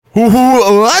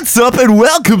What's up and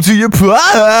welcome to your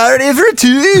party for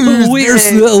Tuesday. We're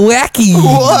so wacky.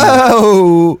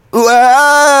 Whoa.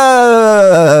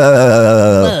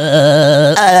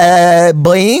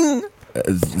 Bling.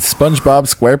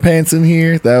 SpongeBob SquarePants in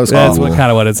here. That was That's cool.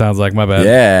 kind of what it sounds like. My bad.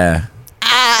 Yeah.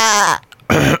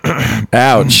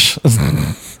 Ouch.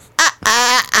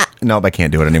 Nope, I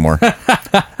can't do it anymore.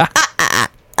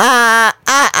 I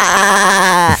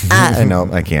know,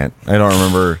 I can't. I don't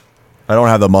remember. I don't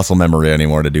have the muscle memory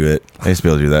anymore to do it. I used to be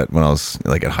able to do that when I was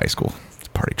like in high school. It's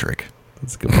a party trick.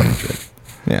 That's a good party trick.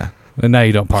 Yeah. And now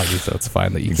you don't party, so it's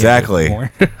fine that you Exactly.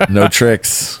 can't do it anymore. No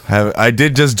tricks. I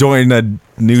did just join a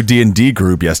new D&D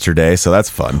group yesterday, so that's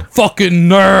fun. Fucking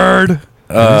nerd.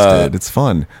 I just did. It's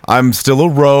fun. I'm still a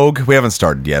rogue. We haven't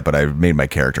started yet, but I made my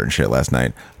character and shit last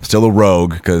night. I'm still a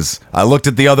rogue because I looked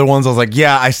at the other ones. I was like,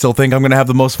 yeah, I still think I'm going to have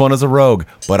the most fun as a rogue,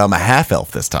 but I'm a half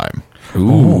elf this time.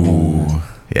 Ooh.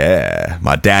 Yeah.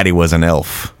 My daddy was an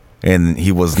elf, and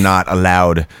he was not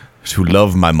allowed to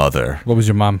love my mother, What was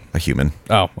your mom? a human.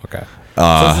 Oh, okay.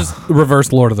 So it's just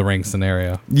reverse Lord of the Rings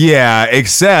scenario. Yeah,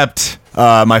 except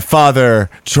my father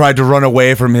tried to run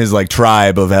away from his like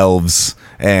tribe of elves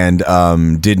and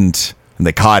didn't. And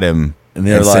they caught him And and,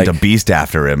 they're sent a like, beast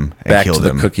after him and Back to killed the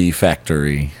him. cookie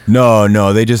factory.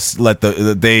 No, they just let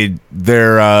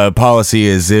their policy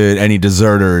is any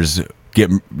deserters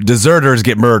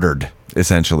get murdered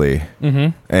essentially. Mm-hmm.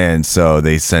 And so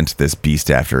they sent this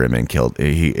beast after him and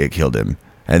it killed him.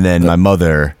 And then my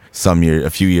mother, a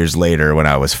few years later, when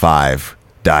I was 5,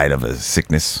 died of a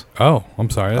sickness. Oh, I'm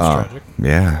sorry. That's tragic.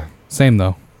 Yeah, Same,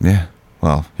 though. yeah.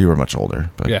 Well, you were much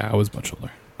older, but Yeah, I was much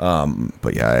older.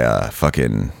 But yeah,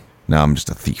 now I'm just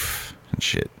a thief and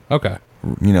shit. Okay.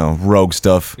 You know, rogue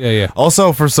stuff. Yeah.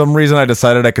 Also, for some reason, I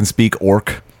decided I can speak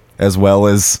Orc as well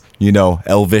as,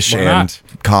 Elvish Why and not?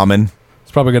 Common.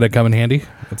 It's probably going to come in handy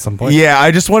at some point. Yeah,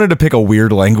 I just wanted to pick a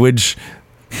weird language.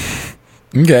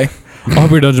 Okay. I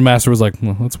hope your Dungeon Master was like,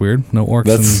 well, that's weird. No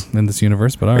That's- orcs in this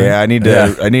universe, but all right. Yeah, I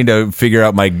need to figure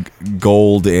out my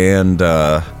gold and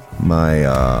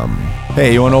my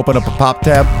Hey, you want to open up a pop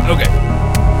tab? Okay.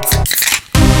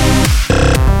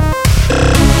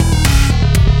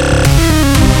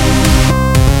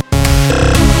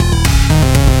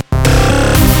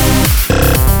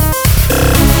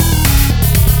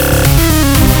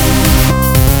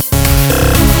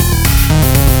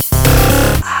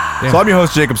 So I'm your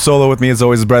host, Jacob Solo. With me, as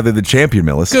always, is Bradley the Champion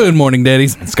Millis. Good morning,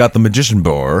 daddies. It's got the Magician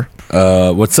Boar.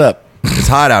 What's up? It's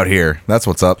hot out here. That's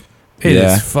what's up. It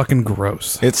Yeah. is fucking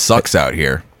gross. It sucks out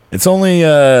here. It's only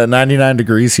 99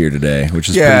 degrees here today, which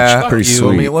is pretty you.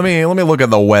 sweet. Let me look at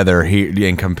the weather here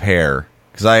and compare.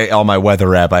 Because on my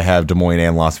weather app, I have Des Moines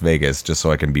and Las Vegas, just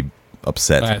so I can be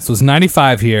upset. All right, so it's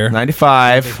 95 here.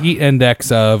 95. Heat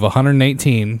index of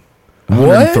 118.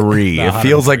 103. What? It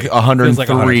feels like 103, Feels like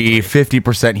 103.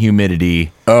 50%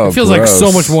 humidity. Oh, It feels like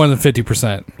so gross. much more than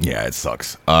 50%. Yeah, it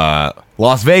sucks.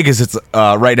 Las Vegas, it's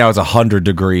right now it's 100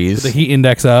 degrees. The heat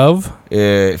index of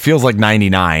It feels like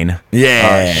 99.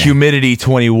 Yeah. Humidity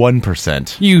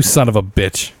 21%. you son of a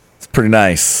bitch. It's pretty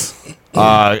nice.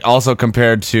 Also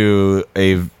compared to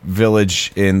a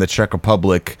village in the Czech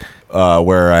Republic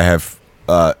where I have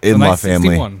in-law nice family.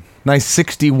 61. Nice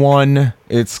 61.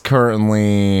 It's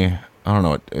currently, I don't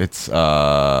know, it's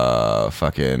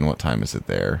fucking, what time is it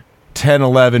there?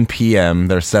 10:11 p.m.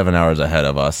 They're 7 hours ahead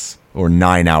of us, or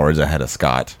 9 hours ahead of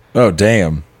Scott. Oh,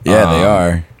 damn. Yeah, they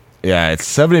are. Yeah, it's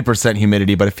 70%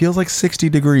 humidity, but it feels like 60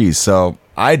 degrees, so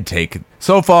I'd take it.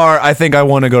 So far, I think I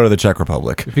want to go to the Czech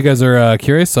Republic. If you guys are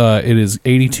curious, it is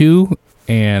 82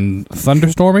 and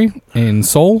thunderstormy in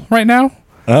Seoul right now.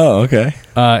 Oh, okay.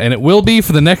 And it will be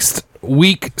for the next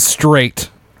week straight.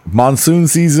 Monsoon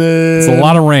season. It's a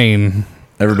lot of rain.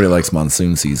 Everybody likes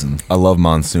monsoon season. I love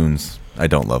monsoons. I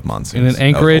don't love monsoons. And in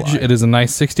Anchorage, That was a lie. it is a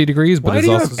nice 60 degrees. But Why it's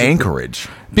do you also have Anchorage?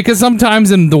 Because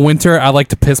sometimes in the winter, I like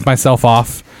to piss myself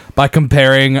off by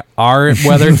comparing our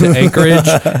weather to Anchorage.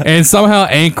 And somehow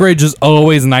Anchorage is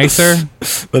always nicer.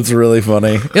 That's really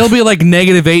funny. It'll be like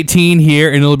negative 18 here,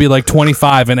 and it'll be like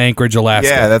 25 in Anchorage, Alaska.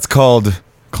 Yeah, that's called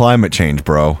climate change,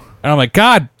 bro. And I'm like,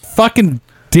 God fucking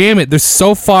damn it. They're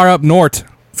so far up north.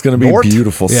 It's going to be Nort?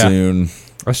 beautiful Yeah. soon.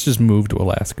 Let's just move to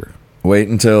Alaska. Wait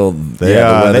until They the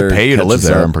weather pay you to live catches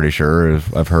there, up. I'm pretty sure.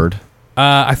 I've heard.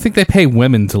 I think they pay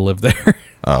women to live there.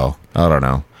 Oh, I don't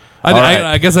know. All right.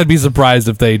 I guess I'd be surprised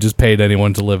if they just paid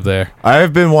anyone to live there.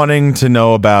 I've been wanting to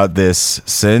know about this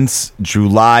since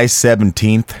July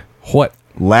 17th. What?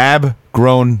 Lab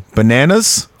grown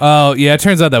bananas? Oh, yeah, it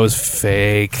turns out that was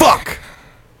fake. Fuck!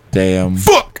 Damn.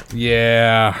 Fuck!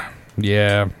 Yeah.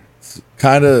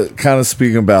 Kind of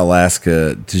speaking about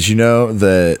Alaska, did you know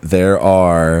that there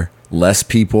are less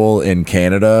people in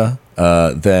Canada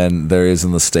than there is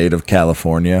in the state of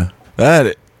California.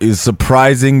 That is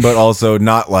surprising, but also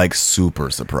not like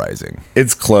super surprising.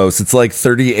 It's close. It's like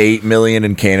 38 million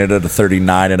in Canada to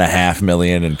 39.5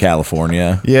 million in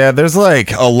California. Yeah, there's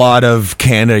like a lot of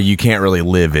Canada you can't really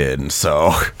live in,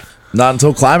 so Not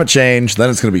until climate change, then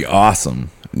it's going to be awesome.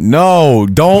 no,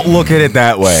 don't look at it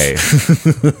that way.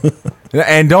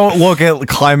 And don't look at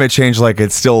climate change like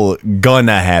it's still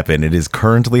gonna happen. It is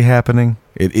currently happening.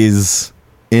 It is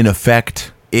in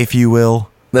effect, if you will.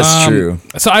 That's true.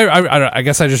 So I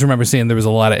guess I just remember seeing there was a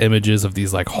lot of images of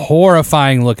these like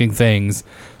horrifying looking things.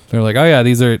 They're like, oh yeah,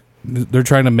 they're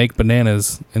trying to make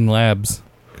bananas in labs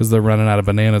because they're running out of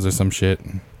bananas or some shit.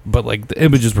 But like the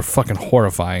images were fucking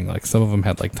horrifying. Like some of them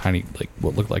had like tiny, like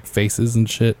what looked like faces and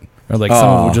shit, or like some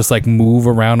of them would just like move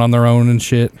around on their own and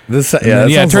shit. This, And yeah, then,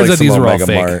 that it sounds turns like out some these were all Omega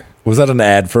fake. Mart. Was that an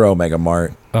ad for Omega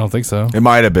Mart? I don't think so. It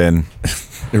might have been.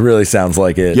 It really sounds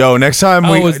like it. Yo, next time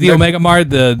Oh, it was the Omega Mart,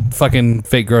 the fucking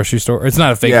fake grocery store. It's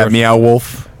not a fake. Yeah, grocery Meow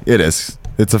Wolf. It is.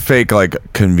 It's a fake like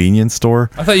convenience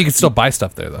store. I thought you could still buy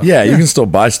stuff there though. Yeah, you can still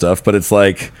buy stuff, but it's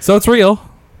like, So it's real.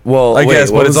 well, I guess,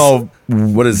 but it's all.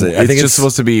 What is it? I It's think just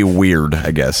supposed to be weird.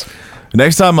 I guess.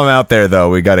 Next time I'm out there, though,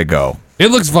 we gotta go.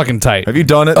 It looks fucking tight. Have you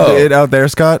done it, Oh. it out there,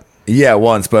 Scott? Yeah,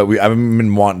 once, but I've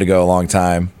been wanting to go a long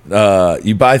time.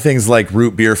 You buy things like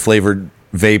root beer flavored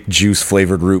vape juice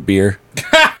flavored root beer.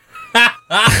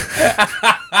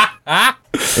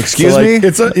 Excuse So, like, me?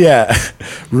 It's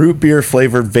root beer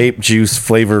flavored vape juice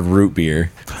flavored root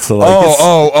beer. So like,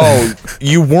 Oh!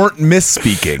 You weren't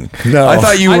misspeaking. No. I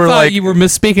thought you I were thought like. you were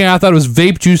misspeaking. I thought it was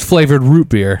vape juice flavored root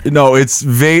beer. No, it's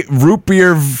root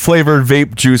beer flavored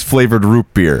vape juice flavored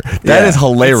root beer. That Yeah. is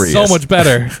hilarious. So much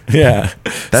better. yeah,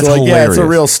 That's so like, yeah, it's a hilarious.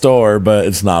 real store, but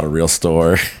it's not a real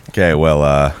store. Okay,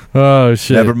 well, Oh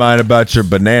shit. never mind about your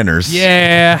bananas.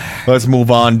 Yeah. Let's move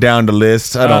on down the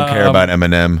list. I don't care about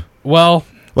Eminem. Well,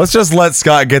 Let's just let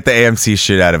Scott get the AMC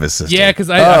shit out of his system. yeah, because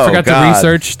I Oh, forgot God. to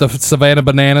research the Savannah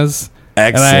bananas.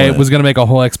 And I Excellent. was going to make a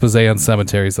whole expose on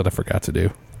cemeteries that I forgot to do.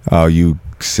 Oh, you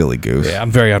silly goose. Yeah,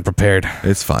 I'm very unprepared.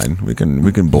 It's fine. We can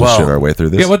bullshit Well, our way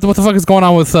through this. Yeah, what the fuck is going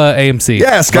on with AMC?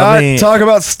 Yeah, Scott, me- talk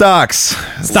about stocks.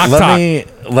 Stock let talk. me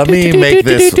make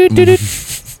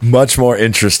this much more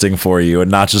interesting for you and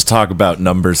not just talk about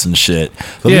numbers and shit.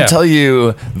 Let Yeah. me tell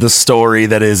you the story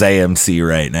that is AMC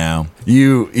right now.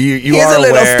 You Here's are a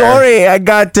little aware. story I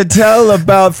got to tell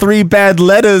about 3 bad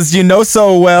letters you know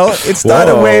so well. It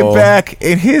started way Whoa. back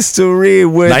in history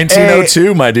with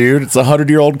 1902, my dude. It's a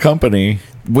 100-year-old company.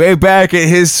 way back in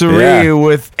history Yeah.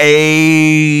 with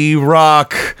A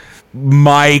Rock,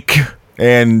 Mike,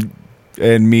 and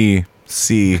me.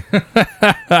 C.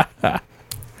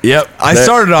 Yep, I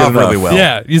started off really well.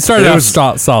 Yeah, you started It off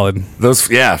was- solid. Those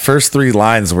first 3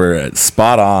 lines were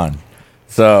spot on.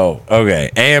 So, okay,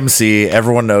 AMC,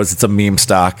 everyone knows it's a meme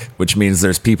stock, which means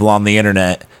there's people on the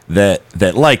internet that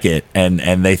like it and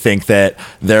they think that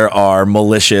there are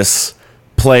malicious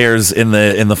players in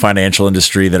the financial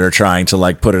industry that are trying to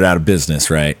like put it out of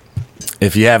business, right?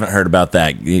 If you haven't heard about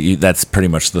that, that's pretty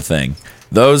much the thing.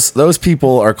 Those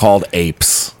people are called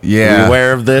apes. Yeah. Are we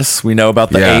aware of this? We know about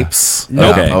the Yeah. apes.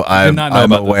 Nope. Okay. Oh, Did not know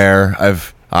I'm about this. aware.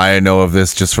 I know of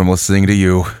this just from listening to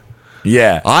you.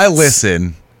 Yeah. I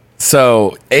listen.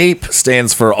 So APE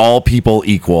stands for all people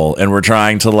equal, and we're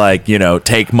trying to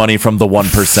take money from the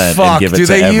 1% and Fuck, give it do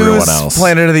to they everyone use else.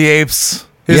 Planet of the Apes?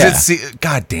 Is Yeah.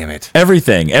 God damn it.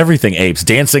 Everything apes,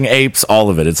 dancing apes, all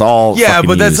of it. It's all Yeah, fucking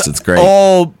but that's used. It's great.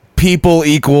 all people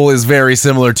equal is very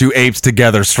similar to apes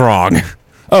together strong.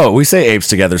 Oh, we say apes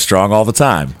together strong all the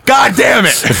time God damn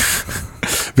it.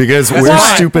 because we're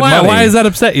Why? stupid Why? money. Why does that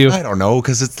upset you? I don't know,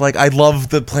 because it's like I love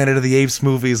the Planet of the Apes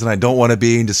movies and I don't want to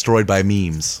be destroyed by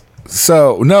memes.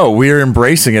 So no, we're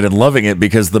embracing it and loving it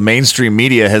because the mainstream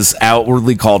media has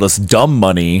outwardly called us dumb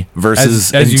money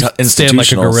versus As you stand like a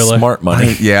institutional gorilla. smart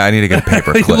money. Yeah, I need to get a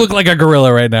paper You clip. look like a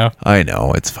gorilla right now. I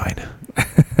know, it's fine.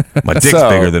 My dick's So-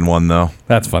 bigger than one, though.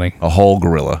 That's funny. A whole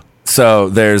gorilla. So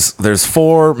there's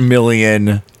 4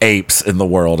 million apes in the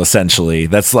world, essentially.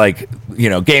 That's like,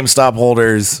 GameStop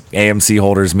holders, AMC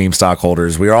holders, meme stock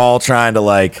holders. We're all trying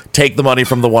to take the money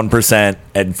from the 1%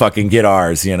 and fucking get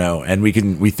ours, and we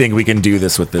think we can do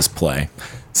this with this play.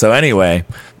 So anyway,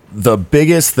 the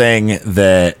biggest thing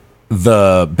that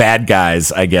the bad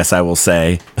guys, I guess I will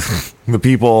say, the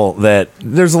people that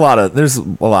there's a lot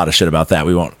of shit about that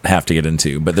we won't have to get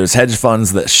into, but there's hedge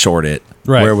funds that short it.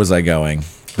 Right. Where was I going?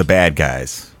 The bad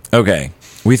guys. Okay.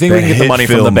 We think The we can get the hit money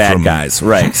from the film bad from- guys.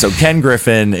 Right. So Ken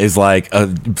Griffin is like a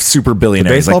super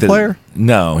billionaire. The He's like baseball player?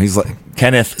 No, he's like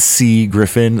Kenneth C.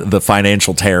 Griffin, the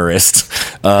financial terrorist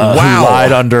who Wow.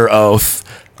 lied under oath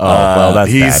well,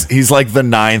 that's bad. He's like the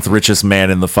 9th richest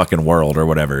man in the fucking world or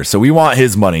whatever. So we want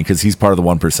his money because he's part of the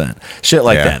 1%. Shit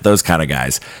like that. Those kind of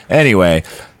guys. Anyway,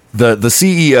 the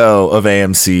CEO of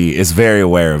AMC is very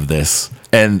aware of this.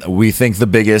 And we think the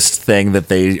biggest thing that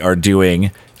they are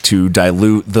doing to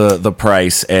dilute the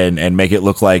price and make it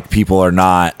look like people are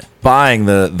not buying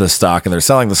the stock and they're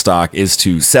selling the stock is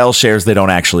to sell shares they don't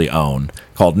actually own,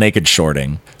 called naked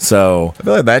shorting. So I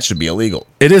feel like that should be illegal.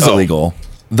 it is illegal.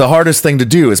 The hardest thing to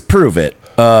do is prove it.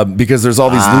 Because there's all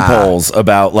these loopholes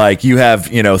about like you have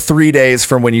 3 days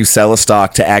from when you sell a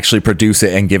stock to actually produce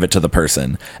it and give it to the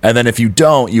person, and then if you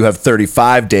don't, you have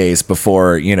 35 days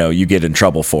before you get in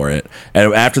trouble for it,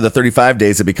 and after the 35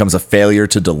 days it becomes a failure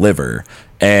to deliver.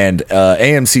 And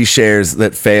AMC shares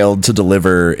that failed to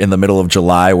deliver in the middle of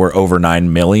July were over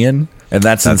 9 million, and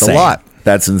that's insane. A lot.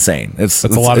 That's insane. That's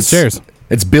a lot of shares.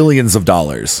 It's billions of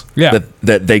dollars. Yeah.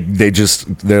 That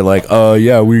they're like, oh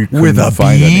yeah, we With a couldn't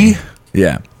find B? any.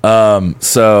 Yeah.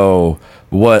 So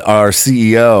what our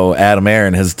CEO Adam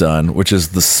Aaron has done, which is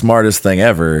the smartest thing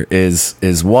ever,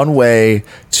 is one way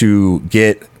to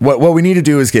get what we need to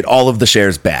do is get all of the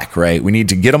shares back, right? We need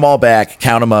to get them all back,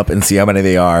 count them up, and see how many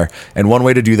they are. And one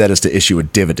way to do that is to issue a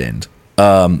dividend.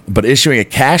 But issuing a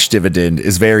cash dividend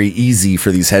is very easy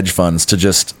for these hedge funds to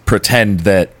just pretend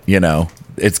that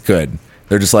it's good.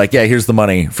 They're just like, yeah, here's the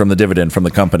money from the dividend from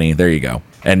the company. There you go.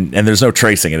 And there's no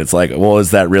tracing it. It's like, well,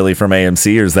 is that really from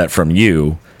AMC or is that from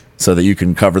you? So that you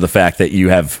can cover the fact that you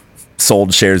have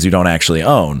sold shares you don't actually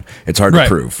own. It's hard to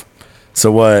prove. So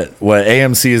what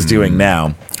AMC is doing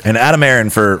now, and Adam Aaron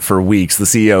for weeks, the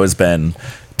CEO has been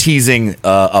teasing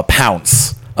a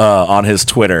pounce on his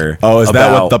Twitter. Oh, is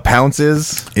that what the pounce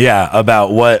is? Yeah,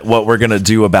 about what we're gonna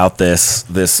do about this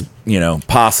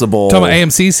possible. Talking about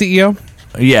AMC CEO.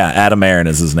 Yeah, Adam Aaron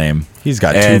is his name. He's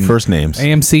got two first names.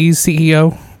 AMC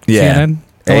CEO. Yeah. CNN.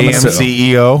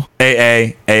 AMCEO.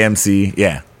 AA, AMC,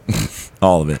 yeah.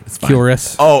 All of it. It's fine.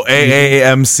 Curious. Oh,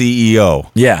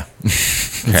 AAMCEO. Yeah.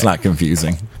 It's not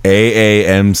confusing.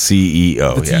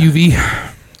 AAMCEO. It's Yeah. UV.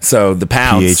 So the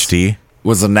pounds PhD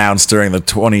was announced during the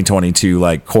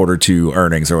 2022 quarter 2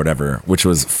 earnings or whatever, which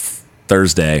was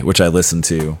Thursday, which I listened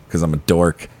to because I'm a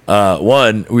dork.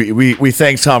 One, we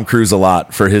thanked Tom Cruise a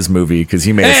lot for his movie because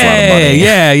he made us a lot of money.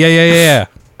 Yeah.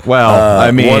 Well,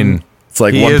 I mean, it's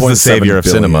like he is the 1.7 savior of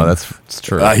billion. cinema. That's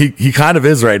true. He kind of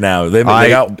is right now. They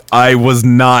got I was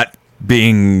not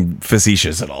being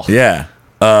facetious at all. yeah.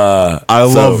 I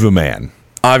love the man.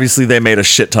 Obviously, they made a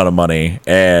shit ton of money,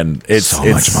 and it's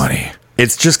much money.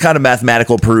 It's just kind of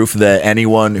mathematical proof that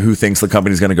anyone who thinks the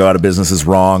company's going to go out of business is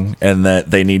wrong, and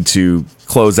that they need to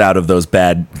close out of those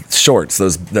bad shorts,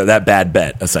 that bad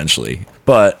bet, essentially.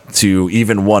 But to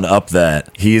even one up that,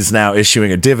 he is now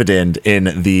issuing a dividend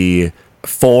in the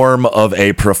form of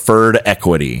a preferred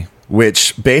equity,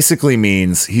 which basically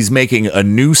means he's making a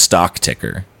new stock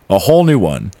ticker, a whole new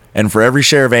one. And for every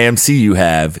share of AMC you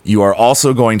have, you are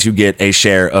also going to get a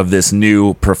share of this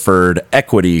new preferred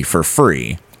equity for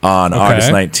free on August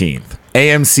 19th.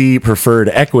 AMC preferred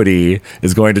equity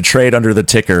is going to trade under the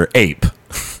ticker APE.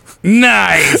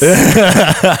 Nice.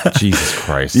 Jesus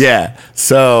Christ. Yeah.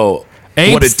 So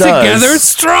what Apes it does, together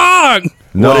strong.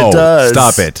 No, what it does,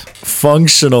 stop it.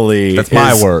 Functionally, That's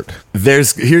my is word.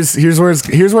 Here's where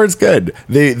it's good.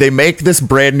 They make this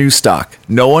brand new stock.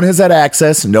 No one has had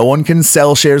access. No one can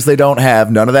sell shares they don't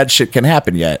have. None of that shit can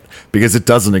happen yet because it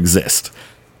doesn't exist.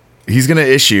 He's going to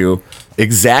issue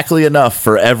exactly enough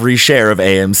for every share of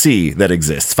AMC that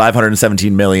exists.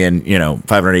 517 million,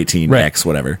 518x,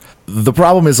 whatever. The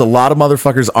problem is a lot of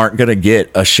motherfuckers aren't going to get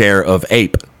a share of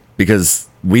APE because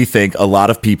we think a lot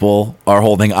of people are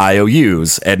holding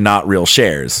IOUs and not real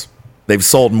shares. They've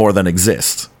sold more than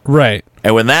exist. Right.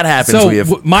 And when that happens, So we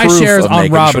have my proof shares of on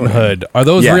naked shorting. Robinhood, are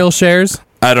those Yeah. real shares?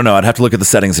 I don't know. I'd have to look at the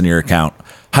settings in your account.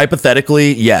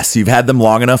 Hypothetically, yes, you've had them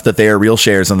long enough that they are real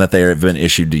shares and that they have been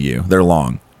issued to you. They're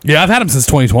long. Yeah, I've had them since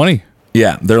 2020.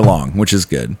 Yeah, they're long, which is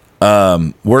good.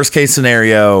 Worst case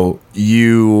scenario,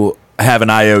 you have an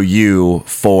IOU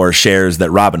for shares that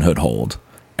Robinhood hold.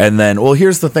 And then, well,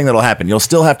 here's the thing that'll happen. You'll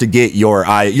still have to get your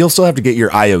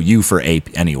IOU for APE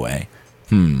anyway.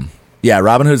 Yeah,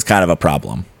 Robinhood's kind of a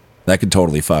problem. That could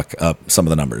totally fuck up some of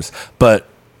the numbers. But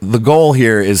the goal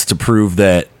here is to prove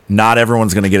that not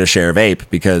everyone's going to get a share of APE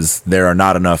because there are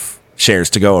not enough shares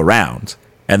to go around.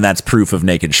 And that's proof of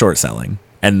naked short selling.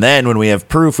 And then when we have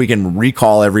proof, we can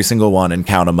recall every single one and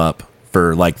count them up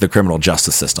for the criminal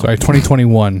justice system. Sorry,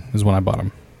 2021 is when I bought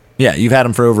them. Yeah, you've had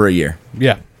them for over a year.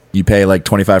 Yeah. You pay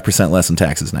 25% less in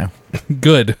taxes now.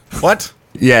 Good. What?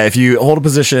 Yeah, if you hold a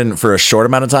position for a short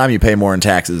amount of time, you pay more in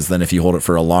taxes than if you hold it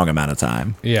for a long amount of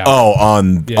time. Yeah. Oh,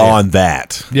 on Yeah.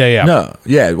 that. Yeah. No,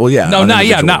 yeah, well, yeah. No, on not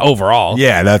individual. not overall.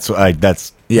 Yeah, that's.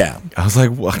 Yeah. I was like,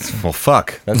 what? Well,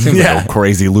 fuck. That seems Yeah. like a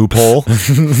crazy loophole. Have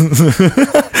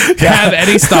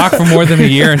any stock for more than a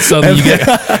year, and so then you get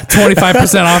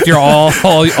 25% off your all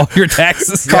your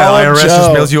taxes. Call Yeah, up IRS just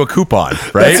Joe. mails you a coupon,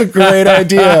 right? That's a great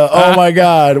idea. Oh my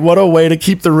God. What a way to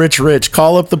keep the rich rich.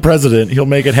 Call up the president. He'll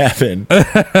make it happen.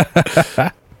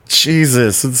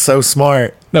 Jesus, it's so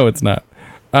smart. No, it's not.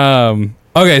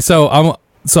 Okay,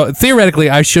 so theoretically,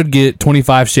 I should get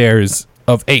 25 shares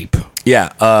of Ape. Yeah,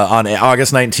 on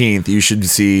August 19th, you should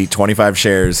see 25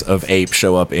 shares of Ape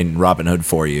show up in Robinhood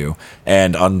for you.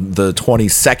 And on the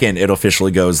 22nd, it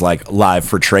officially goes like live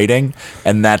for trading.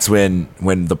 And that's when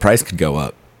the price could go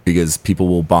up because people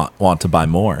will want to buy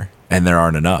more and there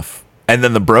aren't enough. And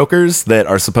then the brokers that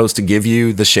are supposed to give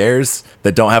you the shares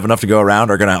that don't have enough to go around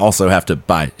are going to also have to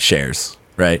buy shares,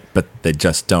 right? But they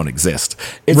just don't exist.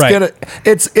 Right.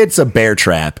 It's a bear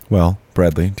trap. Well,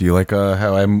 Bradley, do you like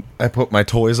how I put my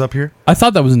toys up here? I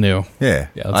thought that was new. Yeah.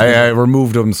 Yeah, that's I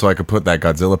removed them so I could put that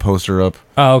Godzilla poster up.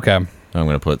 Oh, okay. I'm going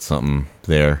to put something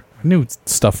there. I knew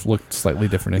stuff looked slightly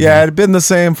different. in Yeah, it here. had been the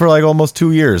same for like almost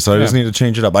 2 years, so I just Yeah. need to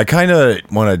change it up. I kind of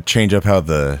want to change up how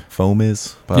the foam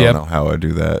is, but I Yep. don't know how I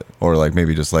do that. Or like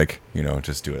maybe just like,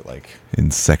 just do it like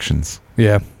in sections.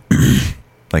 Yeah.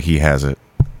 Like he has it.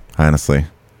 Honestly.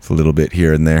 It's a little bit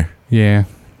here and there. Yeah.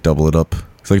 Double it up.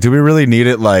 It's like, do we really need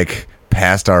it like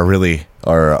past our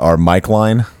mic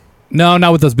line? No,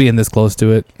 not with us being this close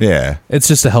to it. Yeah. It's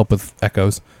just to help with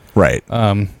echoes. Right.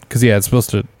 Because it's supposed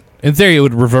to. In theory, it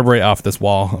would reverberate off this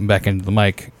wall and back into the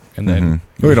mic, and then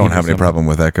We don't have any problem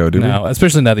with echo, do No,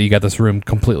 especially now that you got this room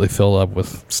completely filled up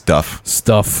with we? Stuff.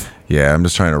 stuff. Yeah, I'm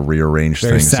just trying to rearrange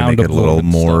Very things to make it a soundable little and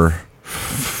more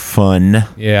fun,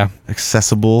 Yeah.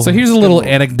 accessible. So here's a little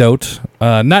anecdote,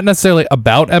 not necessarily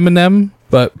about Eminem,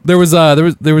 but there was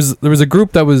a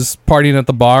group that was partying at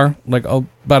the bar like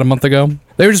about a month ago.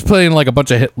 They were just playing like a bunch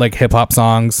of hip hop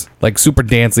songs, like super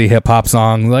dancey hip hop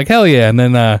songs, like hell yeah. And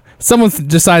then someone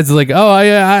decides like, oh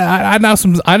I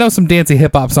know some dancey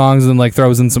hip hop songs, and like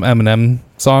throws in some Eminem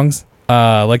songs,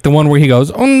 like the one where he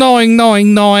goes, oh knowing.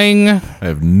 I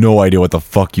have no idea what the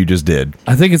fuck you just did.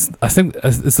 I think it's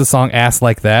the song Ass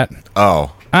Like That.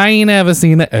 Oh. I ain't ever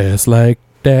seen an ass like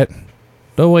that.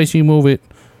 The way she move it.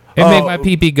 It made my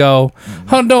pee-pee go,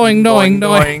 oh, knowing.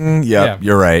 Yep, Yeah.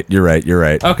 You're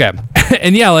right. Okay.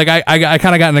 And yeah, like I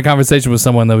kind of got in a conversation with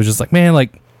someone that was just like, man,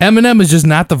 like Eminem is just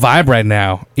not the vibe right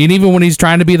now. And even when he's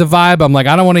trying to be the vibe, I'm like,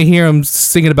 I don't want to hear him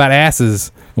singing about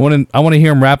asses. I want to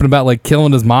hear him rapping about like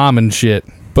killing his mom and shit.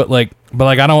 But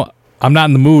I'm not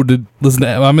in the mood to listen to.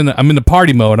 I'm in the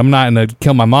party mode. I'm not in the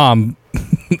kill my mom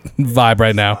vibe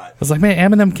right now. I was like,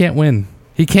 man, Eminem can't win.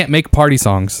 He can't make party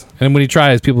songs. And when he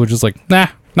tries, people are just like, nah,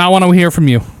 not want to hear from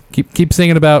you. Keep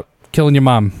singing about killing your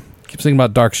mom. Keep singing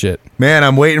about dark shit. Man,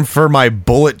 I'm waiting for my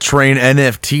Bullet Train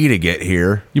NFT to get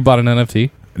here. You bought an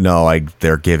NFT? No,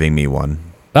 they're giving me one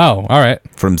Oh, all right.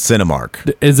 from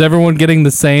Cinemark. Is everyone getting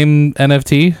the same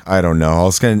NFT? I don't know.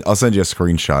 I'll send you a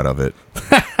screenshot of it.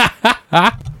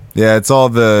 Yeah, it's all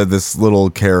this little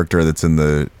character that's in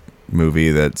the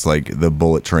movie that's like the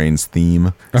Bullet Train's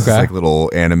theme. It's Okay. like little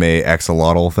anime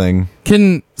axolotl thing.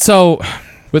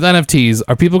 With NFTs,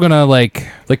 are people gonna like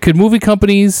could movie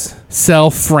companies sell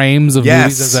frames of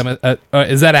Yes. movies as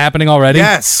is that happening already?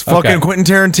 Yes, Okay. fucking Quentin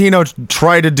Tarantino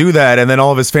tried to do that, and then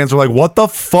all of his fans were like, "What the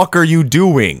fuck are you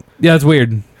doing?" Yeah, it's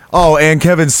weird. Oh, and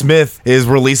Kevin Smith is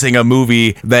releasing an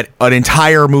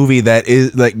entire movie that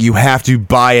is like you have to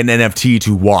buy an NFT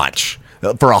to watch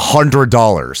for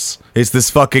 $100. It's this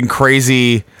fucking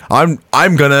crazy.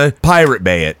 I'm gonna Pirate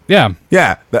Bay it. Yeah.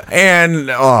 Yeah, and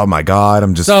oh my god,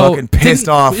 I'm just fucking pissed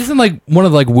off. Isn't like one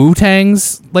of like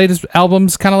Wu-Tang's latest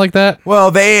albums kind of like that?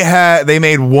 Well, they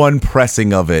made one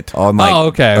pressing of it on like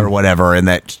okay. or whatever, and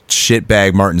that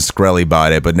shitbag Martin Shkreli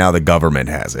bought it, but now the government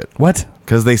has it What?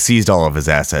 because they seized all of his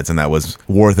assets, and that was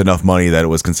worth enough money that it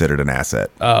was considered an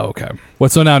asset. Oh, okay.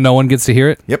 What? So now no one gets to hear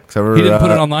it? Yep. So, He didn't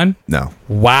put it online. No,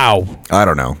 Wow, I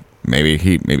don't know. Maybe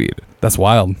he did. that's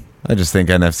wild. I just think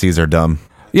NFCs are dumb.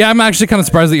 Yeah, I'm actually kind of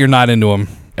surprised that you're not into them,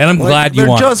 and I'm glad you They're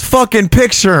want. just fucking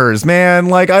pictures, man.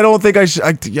 Like, I don't think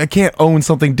I can't own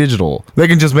something digital. They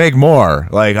can just make more.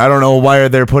 Like, I don't know why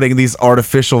they're putting these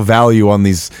artificial value on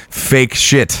these fake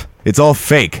shit. It's all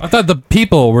fake. I thought the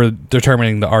people were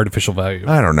determining the artificial value.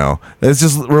 I don't know. It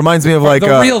just reminds me of like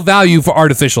the real value for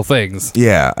artificial things.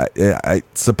 Yeah, I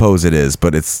suppose it is,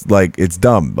 but it's like it's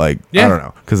dumb. Like Yeah. I don't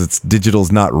know, because it's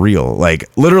digital's not real. Like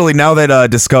literally now that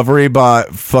Discovery bought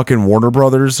fucking Warner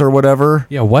Brothers or whatever.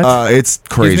 Yeah, what? It's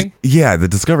crazy. me? Yeah, the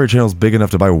Discovery Channel's big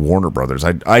enough to buy Warner Brothers.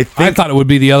 I I think thought it would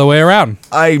be the other way around.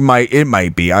 it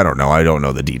might be. I don't know. I don't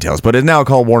know the details, but it's now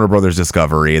called Warner Brothers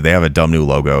Discovery. They have a dumb new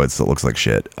logo. It looks like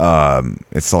shit.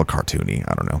 It's all cartoony.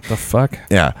 I don't know. The fuck?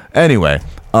 Yeah. Anyway,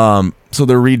 so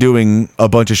they're redoing a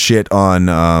bunch of shit on,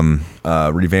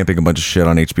 revamping a bunch of shit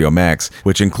on HBO Max,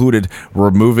 which included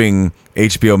removing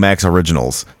HBO Max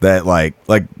originals. That like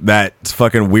that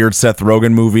fucking weird Seth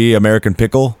Rogen movie, American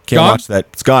Pickle. Can't Gone? watch that.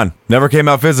 It's gone. Never came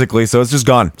out physically, so it's just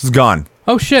gone. It's gone.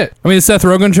 Oh shit! I mean, is Seth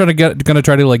Rogen gonna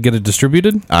try to like get it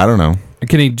distributed? I don't know.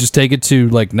 Can he just take it to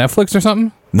like Netflix or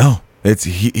something? No, it's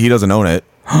he doesn't own it.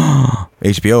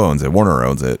 HBO owns it. Warner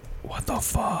owns it. What the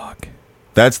fuck?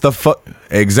 That's the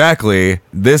exactly.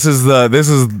 This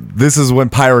is when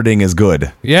pirating is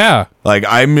good. Yeah, Like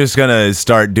I'm just gonna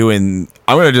start doing.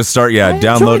 I'm gonna just start. I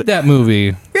Download. enjoyed that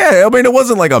movie. Yeah, I mean it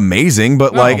wasn't like amazing,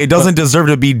 but No, like it doesn't deserve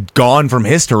to be gone from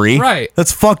history. Right.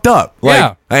 That's fucked up. Like,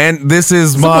 Yeah. and this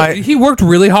is my. He worked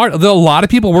really hard. A lot of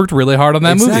people worked really hard on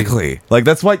that movie. Exactly. Like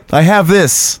that's why I have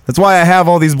this. That's why I have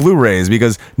all these Blu-rays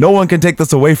because no one can take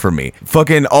this away from me.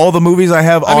 Fucking all the movies I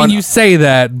have I on. mean, you say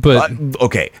that, but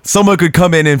Okay, someone could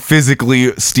come in and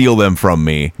physically steal them from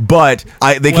me, but they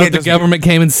what if can't the just. government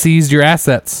came and seized your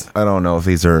assets? I don't know if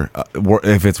these are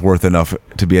if it's worth enough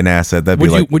to be an asset. That'd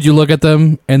be Would you look at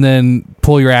them and then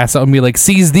pull your ass out and be like,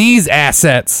 seize these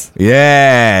assets?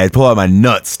 yeah, I'd pull out my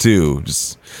nuts too.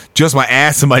 Just my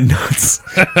ass and my nuts.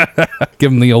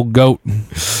 Give them the old goat.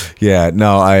 Yeah,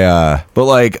 no, but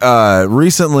like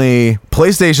recently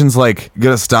PlayStation's like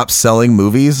gonna stop selling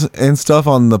movies and stuff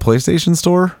on the PlayStation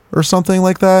Store or something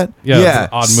like that. Yeah, that's an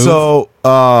odd move. So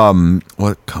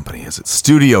what company is it?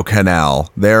 Studio Canal,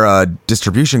 their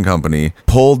distribution company,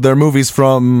 pulled their movies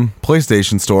from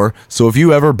PlayStation Store. So if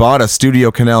you ever bought a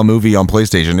Studio Canal movie on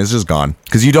PlayStation, it's just gone.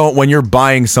 Because you don't, when you're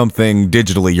buying something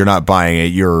digitally, you're not buying it,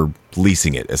 you're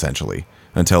leasing it essentially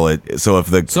until it. So if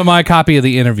the So my copy of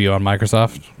the interview on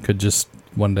Microsoft could just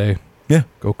one day yeah.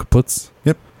 go kaputs.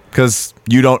 Yep. Because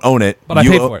you don't own it. But I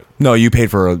paid for it. No, you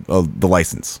paid for the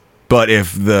license. But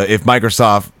if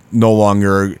Microsoft no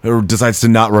longer or decides to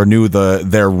not renew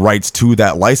their rights to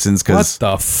that license, What because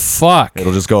the fuck?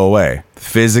 it'll just go away.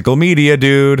 Physical media,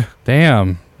 dude.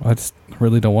 Damn. I just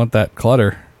really don't want that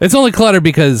clutter. It's only clutter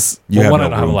because You have one, no I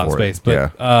don't have a room lot of for it.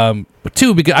 space, but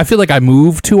two, because I feel like I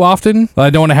move too often. I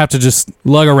don't want to have to just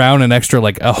lug around an extra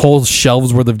like a whole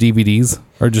shelves worth of DVDs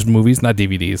or just movies, not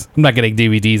DVDs. I'm not getting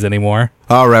DVDs anymore.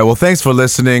 All right. Well, thanks for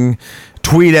listening.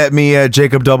 Tweet at me at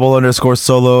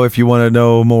Jacob_Solo if you want to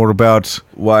know more about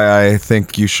why I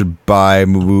think you should buy at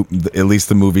least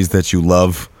the movies that you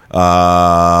love.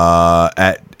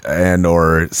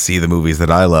 Or see the movies that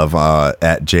I love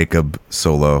at Jacob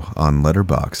Solo on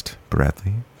Letterboxd.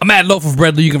 Bradley. I'm at Loaf of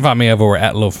Breadly. You can find me everywhere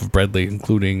at Loaf of Breadly,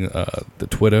 including the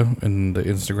Twitter and the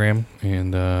Instagram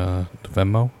and the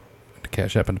Venmo, the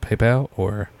Cash App and the PayPal,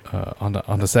 or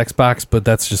on the sex box. But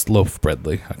that's just Loaf of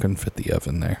Breadly. I couldn't fit the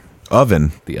in there.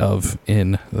 Oven. The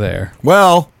in there.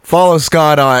 Well, follow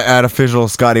Scott at official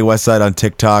Scotty Westside on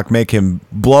TikTok. Make him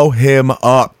blow him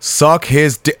up. Suck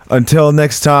his Until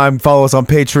next time, follow us on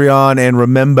Patreon. And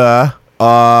remember,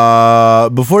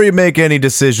 before you make any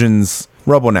decisions,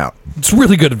 rub one out. It's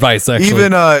really good advice, actually.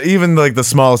 Even like the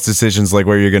smallest decisions, like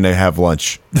where you're going to have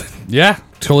lunch. Yeah,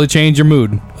 totally change your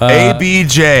mood.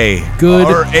 ABJ. good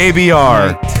Or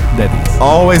ABR. Daddies.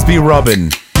 Always be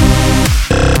rubbing.